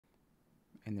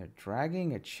and they're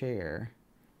dragging a chair,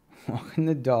 walking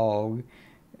the dog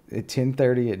at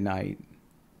 10:30 at night.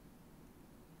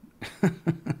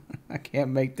 I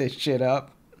can't make this shit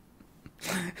up.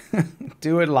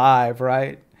 Do it live,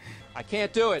 right? I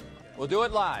can't do it. We'll do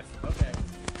it live. Okay.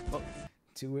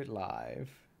 Do it live.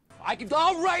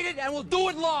 I'll write it and we'll do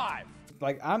it live.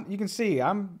 Like you can see,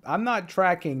 I'm not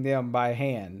tracking them by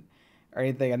hand or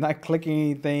anything. I'm not clicking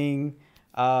anything.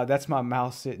 That's my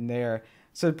mouse sitting there.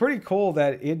 So it's pretty cool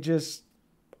that it just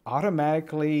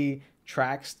automatically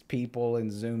tracks people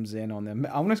and zooms in on them.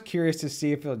 I'm just curious to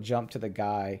see if it'll jump to the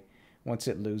guy once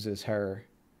it loses her.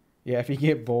 Yeah, if you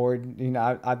get bored, you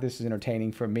know, this is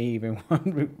entertaining for me even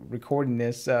when recording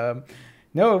this.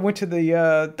 No, it went to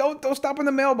the don't stop in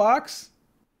the mailbox.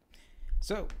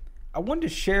 So I wanted to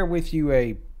share with you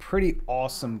a pretty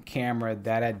awesome camera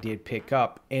that I did pick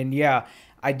up. And yeah,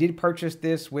 I did purchase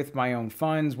this with my own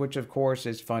funds, which of course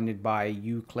is funded by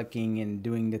you clicking and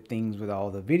doing the things with all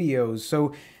the videos.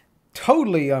 So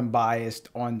totally unbiased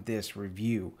on this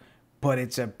review, but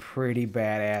it's a pretty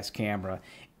badass camera.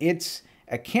 It's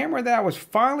a camera that I was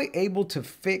finally able to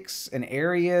fix an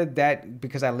area that,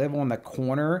 because I live on the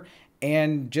corner,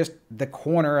 and just the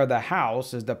corner of the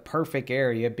house is the perfect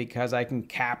area because I can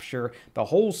capture the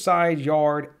whole side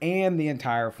yard and the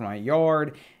entire front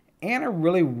yard. And I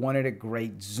really wanted a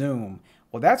great zoom.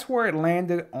 Well, that's where it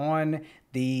landed on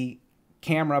the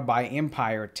camera by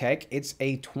Empire Tech. It's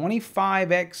a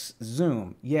 25x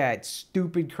zoom. Yeah, it's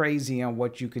stupid crazy on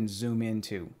what you can zoom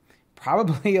into.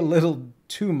 Probably a little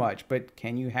too much, but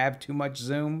can you have too much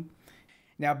zoom?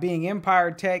 Now, being Empire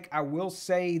Tech, I will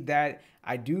say that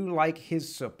I do like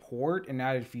his support. And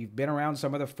now if you've been around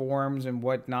some of the forums and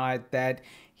whatnot, that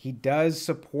he does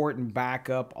support and back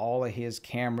up all of his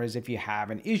cameras if you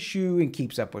have an issue, and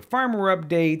keeps up with firmware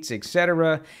updates,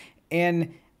 etc.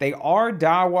 And they are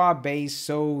Dahua based,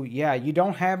 so yeah, you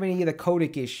don't have any of the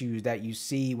codec issues that you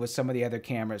see with some of the other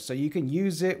cameras. So you can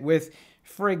use it with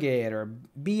Frigate or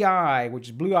BI, which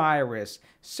is Blue Iris,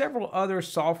 several other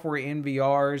software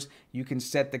NVRs. You can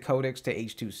set the codecs to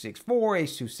H.264,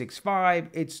 H.265.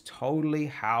 It's totally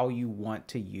how you want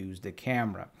to use the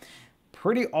camera.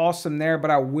 Pretty awesome there, but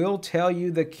I will tell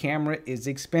you the camera is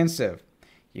expensive.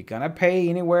 You're gonna pay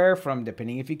anywhere from,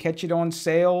 depending if you catch it on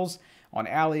sales on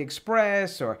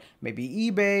AliExpress or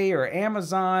maybe eBay or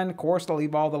Amazon. Of course, I'll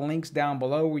leave all the links down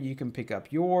below where you can pick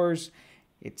up yours.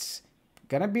 It's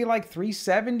gonna be like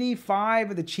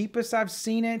 $375, the cheapest I've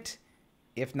seen it,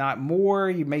 if not more.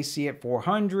 You may see it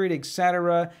 $400,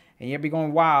 etc. And you'll be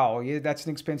going, wow, yeah, that's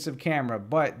an expensive camera.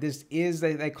 But this is,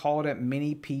 they call it a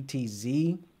mini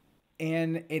PTZ.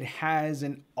 And it has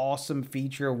an awesome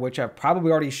feature, which I've probably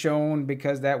already shown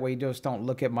because that way you just don't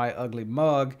look at my ugly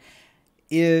mug,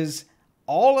 is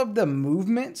all of the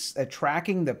movements,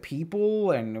 tracking the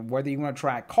people, and whether you want to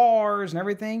track cars and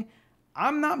everything.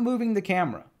 I'm not moving the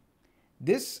camera.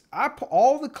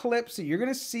 All the clips that you're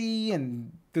going to see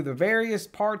and through the various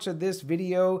parts of this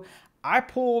video, I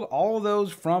pulled all of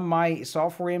those from my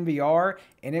software NVR,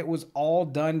 and it was all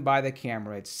done by the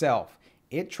camera itself.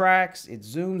 It tracks, it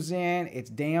zooms in, it's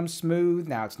damn smooth.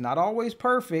 Now, it's not always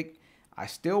perfect. I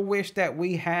still wish that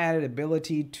we had an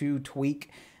ability to tweak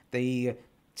the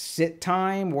sit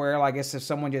time, where I guess if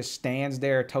someone just stands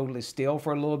there totally still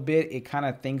for a little bit, it kind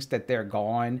of thinks that they're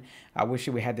gone. I wish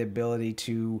we had the ability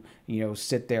to, you know,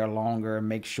 sit there longer and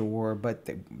make sure, but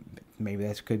maybe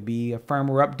that could be a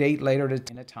firmware update later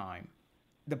in a time.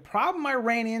 The problem I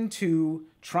ran into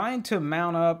trying to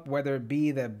mount up, whether it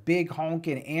be the big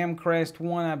honking Amcrest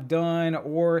one I've done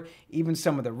or even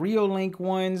some of the Reolink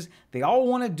ones, they all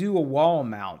want to do a wall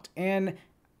mount. And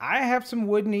I have some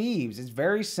wooden eaves. It's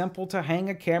very simple to hang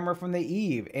a camera from the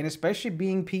eave. And especially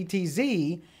being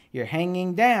PTZ, you're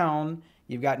hanging down,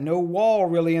 you've got no wall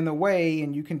really in the way,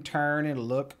 and you can turn and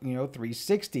look, you know,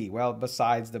 360, well,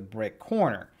 besides the brick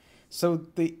corner. So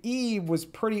the eave was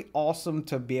pretty awesome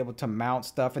to be able to mount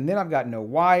stuff. And then I've got no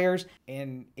wires,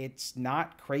 and it's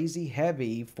not crazy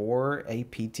heavy for a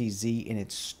PTZ, and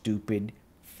it's stupid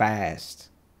fast.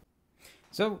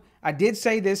 So I did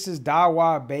say this is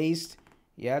Dahua based.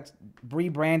 Yeah, it's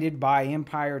rebranded by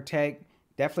Empire Tech.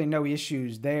 Definitely no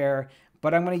issues there.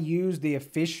 But I'm going to use the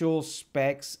official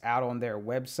specs out on their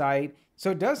website.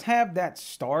 So it does have that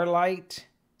Starlight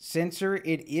sensor.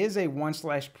 It is a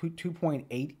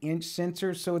 1/2.8 inch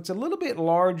sensor, so it's a little bit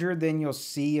larger than you'll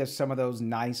see of some of those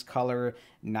nice color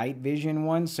night vision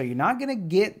ones. So you're not going to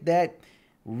get that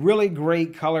really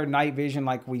great color night vision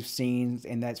like we've seen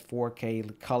in that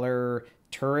 4K color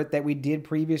turret that we did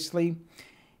previously.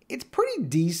 It's pretty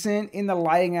decent in the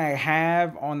lighting I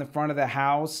have on the front of the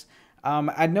house.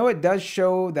 I know it does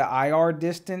show the IR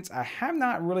distance. I have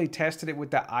not really tested it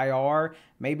with the IR.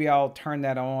 Maybe I'll turn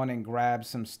that on and grab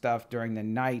some stuff during the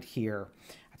night here.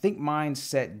 I think mine's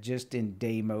set just in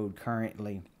day mode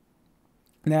currently.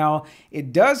 Now,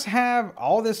 it does have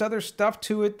all this other stuff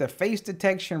to it, the face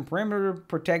detection, perimeter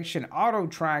protection, auto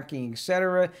tracking,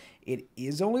 etc. It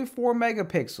is only 4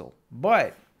 megapixel,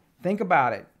 but think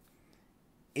about it.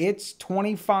 It's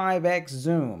 25x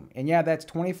zoom. And yeah, that's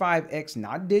 25x,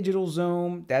 not digital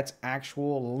zoom. That's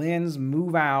actual lens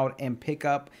move out and pick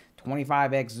up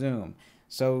 25x zoom.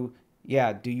 So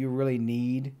yeah, do you really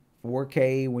need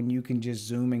 4K when you can just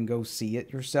zoom and go see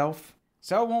it yourself?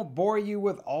 So I won't bore you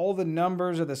with all the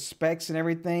numbers or the specs and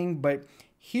everything, but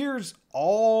here's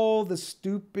all the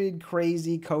stupid,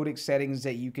 crazy codec settings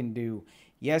that you can do.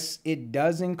 Yes, it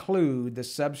does include the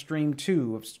Substream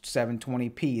 2 of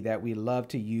 720p that we love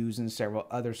to use in several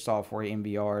other software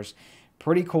NVRs.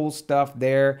 Pretty cool stuff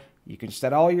there. You can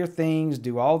set all your things,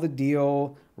 do all the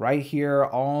deal right here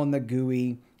on the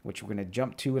GUI, which we're going to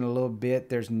jump to in a little bit.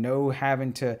 There's no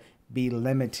having to be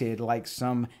limited like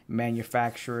some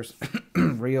manufacturers,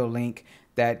 Reolink,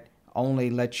 that only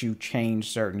lets you change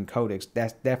certain codecs.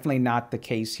 That's definitely not the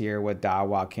case here with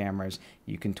Daiwa cameras.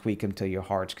 You can tweak them to your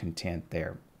heart's content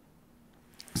there.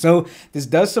 So this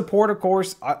does support, of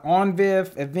course,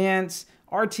 OnVIF, events,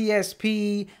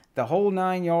 RTSP, the whole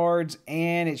 9 yards,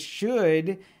 and it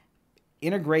should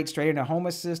integrate straight into Home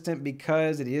Assistant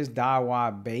because it is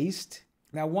Daiwa based.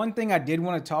 Now, one thing I did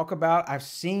want to talk about, I've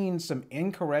seen some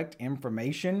incorrect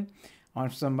information on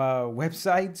some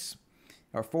websites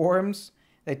or forums.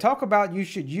 They talk about you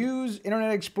should use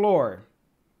Internet Explorer.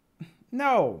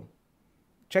 No.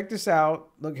 Check this out.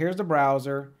 Look, here's the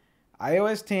browser.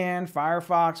 iOS 10,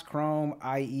 Firefox, Chrome,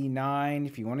 IE 9.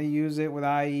 If you want to use it with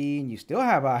IE and you still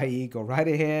have IE, go right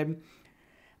ahead.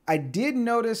 I did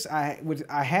notice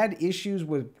I had issues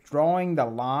with drawing the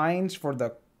lines for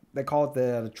they call it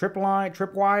the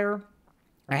tripwire.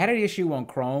 I had an issue on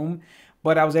Chrome,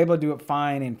 but I was able to do it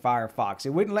fine in Firefox.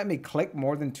 It wouldn't let me click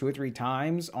more than 2 or 3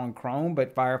 times on Chrome,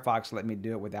 but Firefox let me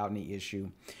do it without any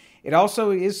issue. It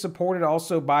also is supported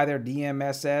also by their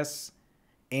DMSS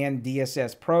and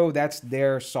DSS Pro. That's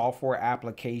their software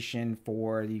application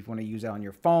for if you want to use it on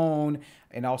your phone,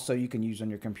 and also you can use on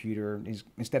your computer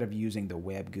instead of using the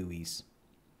Web GUIs.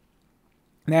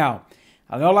 Now,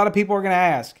 I know a lot of people are going to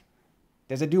ask,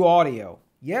 does it do audio?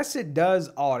 Yes, it does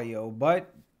audio,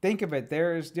 but think of it.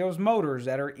 There's those motors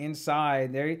that are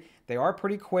inside. They are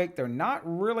pretty quick. They're not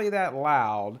really that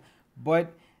loud,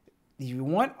 but if you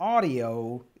want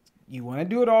audio, you want to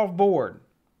do it off board.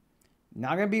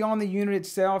 Not going to be on the unit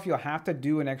itself. You'll have to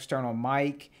do an external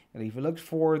mic. And if you look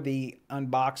for the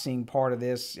unboxing part of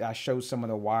this, I show some of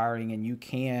the wiring, and you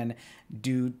can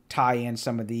tie in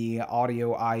some of the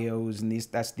audio IOs, and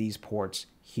that's these ports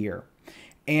here.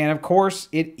 And of course,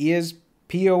 it is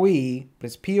PoE, but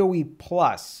it's PoE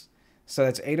Plus. So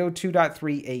that's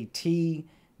 802.3 AT.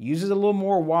 Uses a little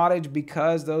more wattage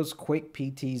because those quick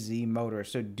PTZ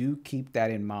motors. So do keep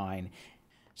that in mind.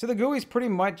 So the GUI is pretty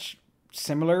much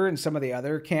similar in some of the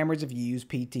other cameras. If you use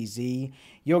PTZ,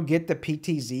 you'll get the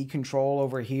PTZ control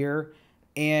over here.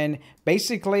 And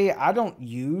basically, I don't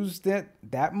use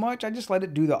that much. I just let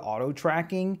it do the auto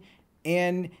tracking.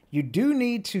 And you do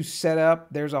need to set up,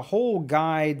 there's a whole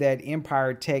guide that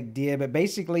Empire Tech did, but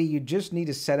basically you just need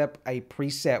to set up a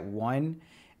preset 1,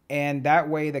 and that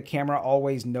way the camera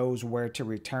always knows where to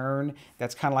return.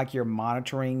 That's kind of like your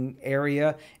monitoring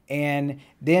area. And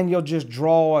then you'll just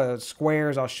draw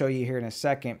squares. I'll show you here in a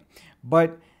second.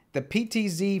 But the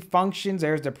PTZ functions,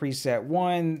 there's the preset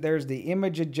 1, there's the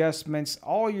image adjustments,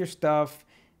 all your stuff,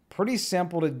 pretty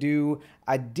simple to do.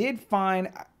 I did find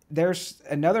there's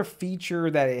another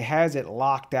feature that it has it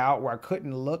locked out where I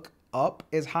couldn't look up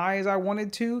as high as I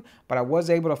wanted to, but I was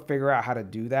able to figure out how to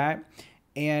do that.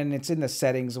 And it's in the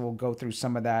settings, and we'll go through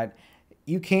some of that.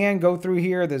 You can go through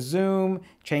here, the zoom,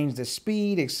 change the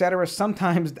speed, etc.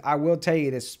 Sometimes I will tell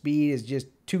you the speed is just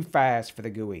too fast for the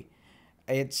GUI.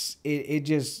 It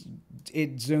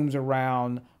zooms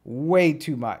around way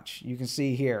too much. You can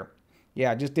see here.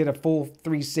 Yeah, I just did a full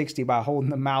 360 by holding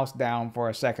the mouse down for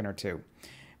a second or two.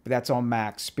 But that's on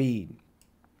max speed.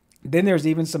 Then there's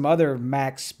even some other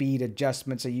max speed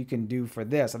adjustments that you can do for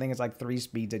this. I think it's like 3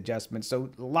 speed adjustments. So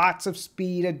lots of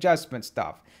speed adjustment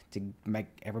stuff to make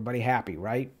everybody happy,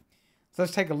 right? So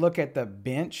let's take a look at the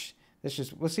bench. Let's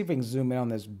see if we can zoom in on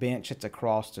this bench. It's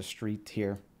across the street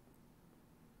here.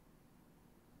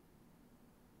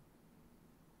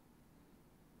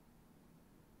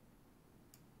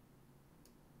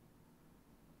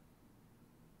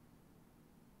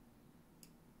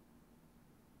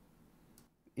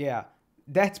 Yeah,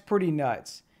 That's pretty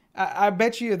nuts. I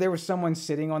bet you if there was someone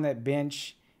sitting on that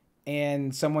bench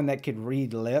and someone that could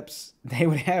read lips, they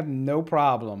would have no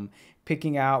problem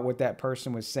picking out what that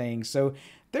person was saying. So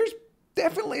there's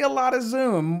definitely a lot of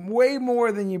zoom, way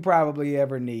more than you probably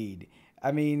ever need.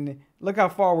 I mean, look how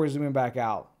far we're zooming back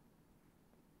out.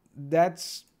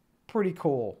 That's pretty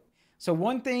cool. So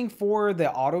one thing for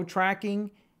the auto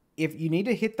tracking, if you need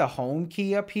to hit the home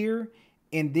key up here,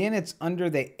 and then it's under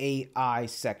the AI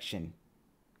section.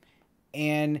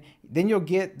 And then you'll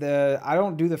get I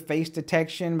don't do the face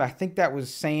detection, but I think that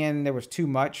was saying there was too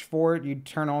much for it. You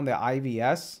turn on the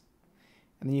IVS,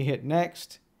 and then you hit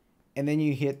next, and then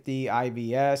you hit the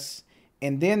IVS.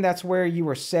 And then that's where you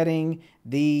were setting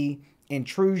the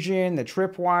intrusion, the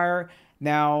tripwire.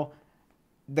 Now,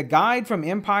 the guide from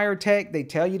Empire Tech, they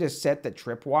tell you to set the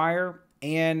tripwire.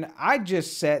 And I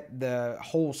just set the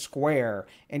whole square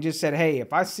and just said, hey,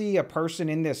 if I see a person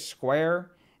in this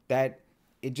square that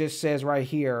it just says right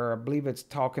here, I believe it's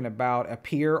talking about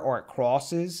appear or it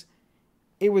crosses,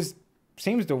 it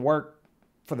seems to work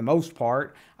for the most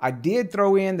part. I did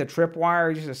throw in the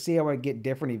tripwire just to see how I get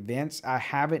different events. I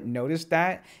haven't noticed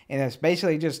that. And it's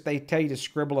basically just, they tell you to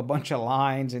scribble a bunch of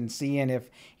lines and seeing if,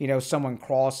 someone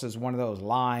crosses one of those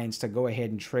lines to go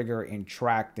ahead and trigger and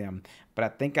track them. But I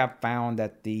think I found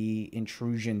that the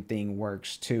intrusion thing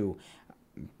works too.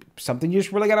 Something you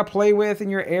just really got to play with in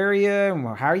your area,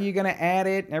 and how are you going to add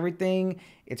it and everything.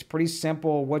 It's pretty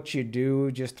simple what you do.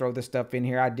 Just throw the stuff in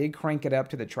here. I did crank it up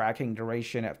to the tracking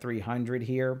duration at 300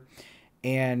 here,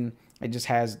 and it just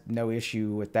has no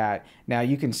issue with that. Now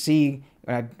you can see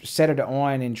when I set it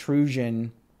on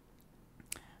intrusion,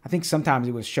 I think sometimes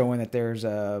it was showing that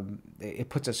it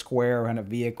puts a square on a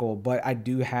vehicle, but I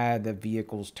do have the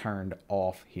vehicles turned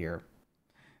off here.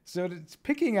 So it's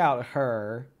picking out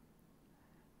her.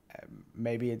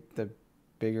 Maybe it's the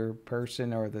bigger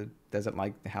person or doesn't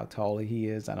like how tall he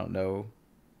is. I don't know.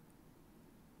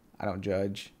 I don't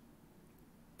judge.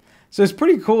 So it's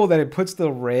pretty cool that it puts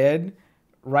the red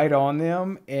right on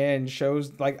them and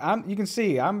shows you can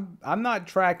see I'm not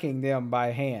tracking them by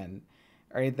hand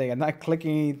or anything. I'm not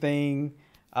clicking anything.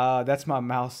 That's my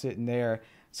mouse sitting there.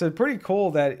 So it's pretty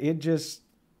cool that it just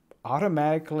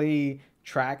automatically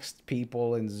tracks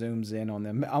people and zooms in on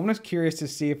them. I'm just curious to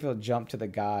see if it'll jump to the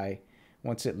guy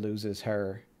once it loses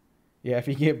her. Yeah, if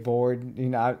you get bored,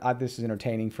 this is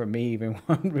entertaining for me even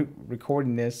when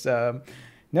recording this. No,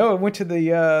 it went to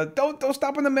the don't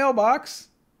stop in the mailbox.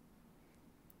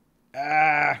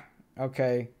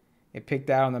 Okay, it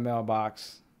picked out on the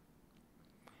mailbox.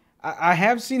 I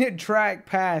have seen it track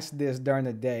past this during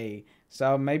the day,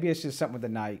 so maybe it's just something with the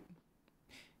night.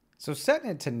 So setting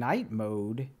it to night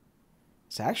mode,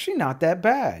 it's actually not that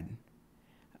bad.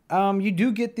 You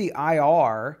do get the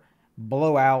IR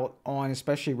blowout on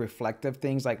especially reflective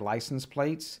things like license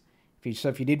plates.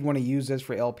 If you did want to use this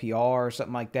for LPR or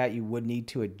something like that, you would need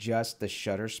to adjust the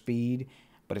shutter speed,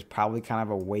 but it's probably kind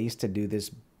of a waste to do this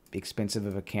expensive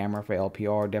of a camera for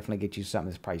LPR. Definitely get you something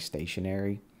that's probably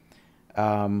stationary.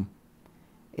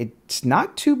 It's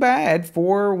not too bad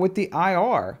with the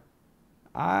IR.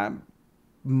 I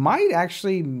might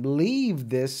actually leave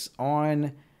this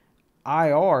on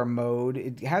IR mode.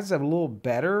 It has a little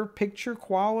better picture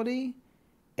quality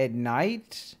at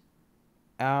night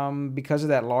because of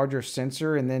that larger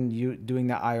sensor, and then you doing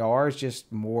the IR is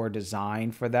just more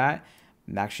designed for that.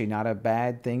 And actually not a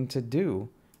bad thing to do.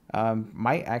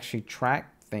 Might actually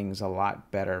track things a lot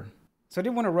better. So I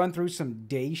did want to run through some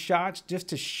day shots just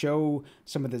to show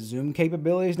some of the zoom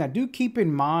capabilities. Now do keep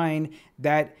in mind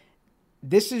that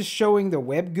this is showing the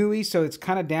Web GUI, so it's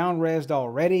kind of down-resed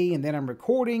already, and then I'm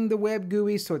recording the Web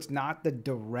GUI, so it's not the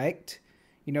direct,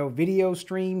 video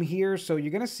stream here. So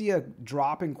you're going to see a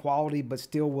drop in quality, but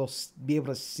still will be able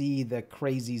to see the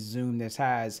crazy zoom this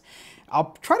has.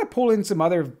 I'll try to pull in some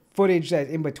other footage that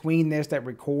in between this that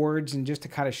records, and just to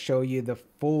kind of show you the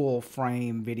full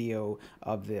frame video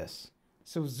of this.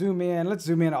 So zoom in, let's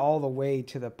zoom in all the way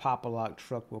to the Pop-A-Lock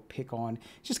truck we'll pick on.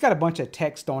 It's just got a bunch of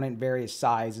text on it in various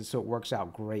sizes, so it works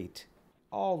out great.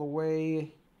 All the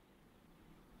way,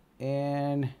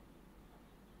 and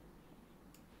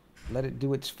let it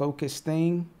do its focus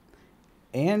thing.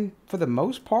 And for the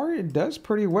most part, it does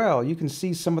pretty well. You can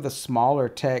see some of the smaller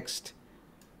text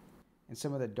and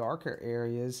some of the darker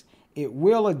areas. It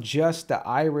will adjust the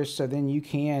iris, so then you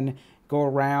can go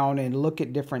around and look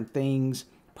at different things.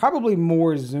 Probably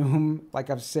more zoom, like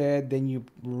I've said, than you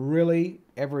really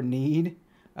ever need.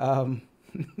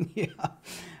 Yeah,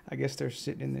 I guess they're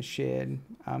sitting in the shed.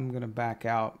 I'm going to back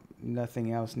out.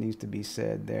 Nothing else needs to be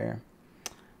said there.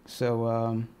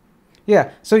 So,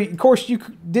 yeah. So, of course, you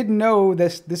didn't know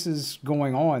this is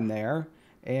going on there.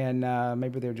 and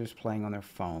maybe they're just playing on their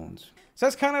phones. So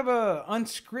that's kind of a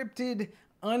unscripted,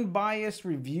 unbiased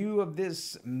review of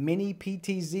this mini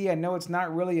PTZ. I know it's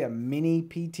not really a mini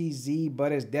PTZ,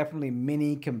 but it's definitely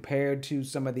mini compared to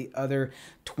some of the other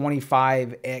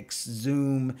 25x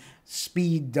zoom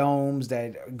speed domes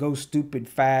that go stupid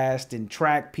fast and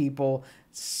track people.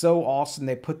 So awesome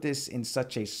they put this in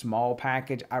such a small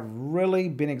package. I've really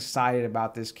been excited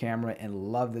about this camera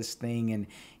and love this thing and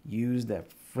use the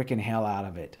freaking hell out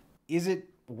of it. Is it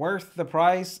worth the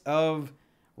price of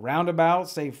roundabout,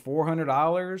 say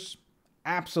 $400?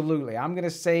 Absolutely. I'm going to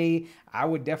say I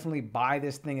would definitely buy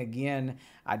this thing again.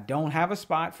 I don't have a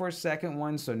spot for a second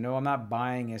one, so no, I'm not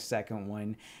buying a second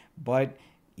one. But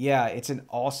yeah, it's an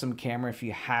awesome camera if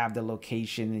you have the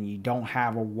location and you don't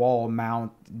have a wall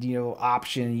mount,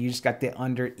 option. You just got the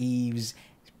under eaves.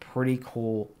 It's pretty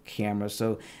cool camera.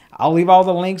 So I'll leave all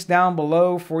the links down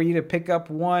below for you to pick up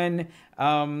one.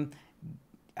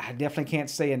 I definitely can't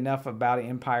say enough about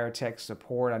Empire Tech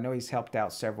support. I know he's helped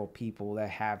out several people that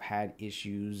have had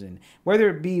issues, and whether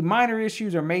it be minor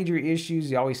issues or major issues,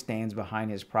 he always stands behind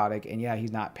his product. And yeah,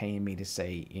 he's not paying me to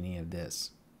say any of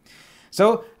this.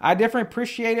 So I definitely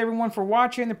appreciate everyone for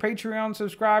watching. The Patreon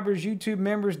subscribers, YouTube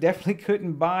members, definitely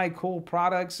couldn't buy cool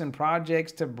products and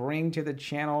projects to bring to the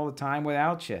channel all the time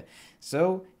without you.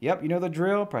 So, yep, you know the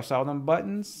drill. Press all them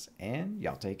buttons, and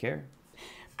y'all take care.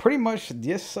 Pretty much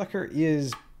this sucker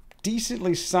is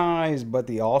decently sized, but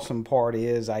the awesome part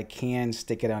is I can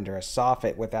stick it under a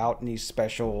soffit without any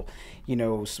special,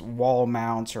 wall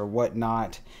mounts or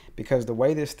whatnot, because the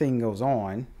way this thing goes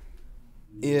on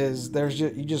is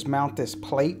you just mount this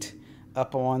plate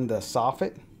up on the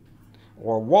soffit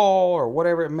or wall or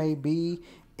whatever it may be,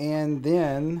 and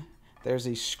then there's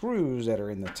these screws that are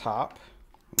in the top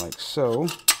like so,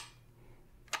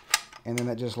 and then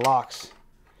that just locks,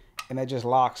 and that just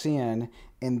locks in,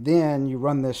 and then you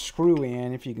run this screw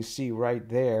in. If you can see right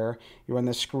there, you run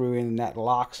the screw in and that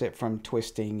locks it from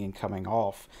twisting and coming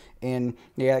off. And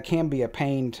yeah, it can be a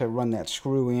pain to run that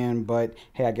screw in, but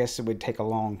hey, I guess it would take a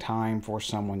long time for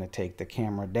someone to take the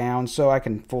camera down, so I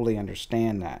can fully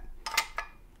understand that.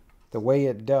 The way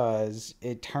it does,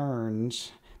 it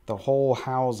turns the whole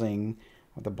housing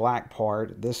of the black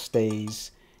part. This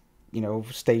stays,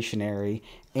 stationary,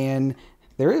 and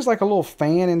there is like a little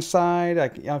fan inside,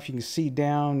 if you can see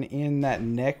down in that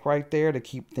neck right there, to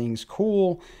keep things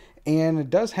cool. And it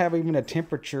does have even a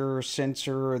temperature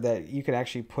sensor that you could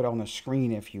actually put on the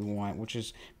screen if you want, which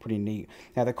is pretty neat.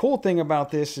 Now, the cool thing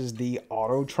about this is the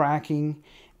auto tracking.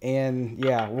 And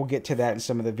yeah, we'll get to that in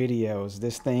some of the videos.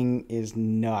 This thing is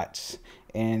nuts.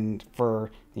 And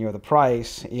for the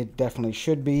price, it definitely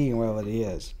should be, and well, it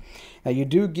is. Now, you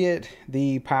do get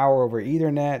the power over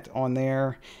Ethernet on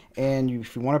there, and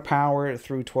if you want to power it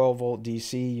through 12 volt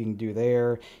DC, you can do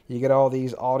there. You get all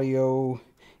these audio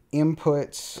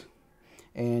inputs,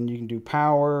 and you can do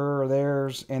power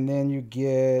there's, and then you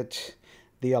get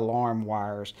the alarm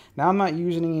wires. Now, I'm not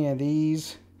using any of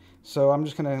these, so I'm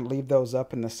just going to leave those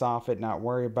up in the soffit, not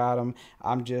worry about them.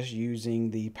 I'm just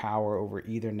using the power over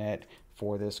Ethernet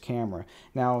for this camera.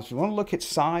 Now, if you want to look at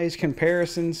size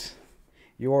comparisons,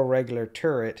 your regular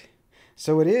turret,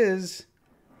 so it is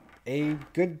a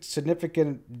good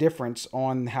significant difference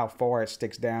on how far it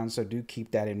sticks down, so do keep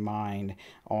that in mind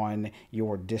on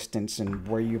your distance and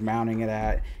where you're mounting it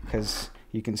at, because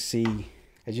you can see,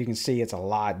 as you can see, it's a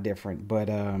lot different. But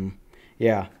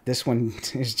yeah, this one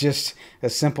is just a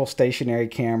simple stationary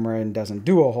camera and doesn't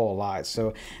do a whole lot.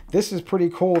 So this is pretty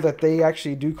cool that they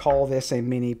actually do call this a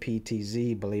mini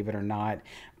PTZ, believe it or not.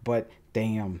 But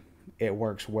damn, it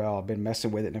works well. I've been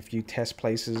messing with it in a few test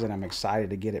places, and I'm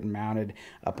excited to get it mounted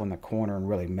up on the corner and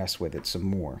really mess with it some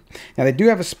more. Now, they do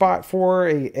have a spot for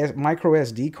a micro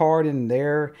SD card in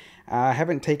there. I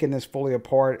haven't taken this fully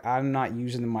apart. I'm not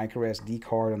using the micro SD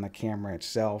card on the camera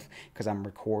itself because I'm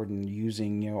recording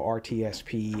using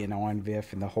RTSP and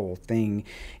OnVIF and the whole thing.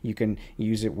 You can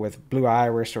use it with Blue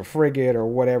Iris or Frigate or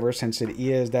whatever, since it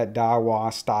is that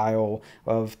Daiwa style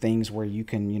of things where you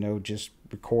can just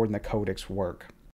record and the codecs work.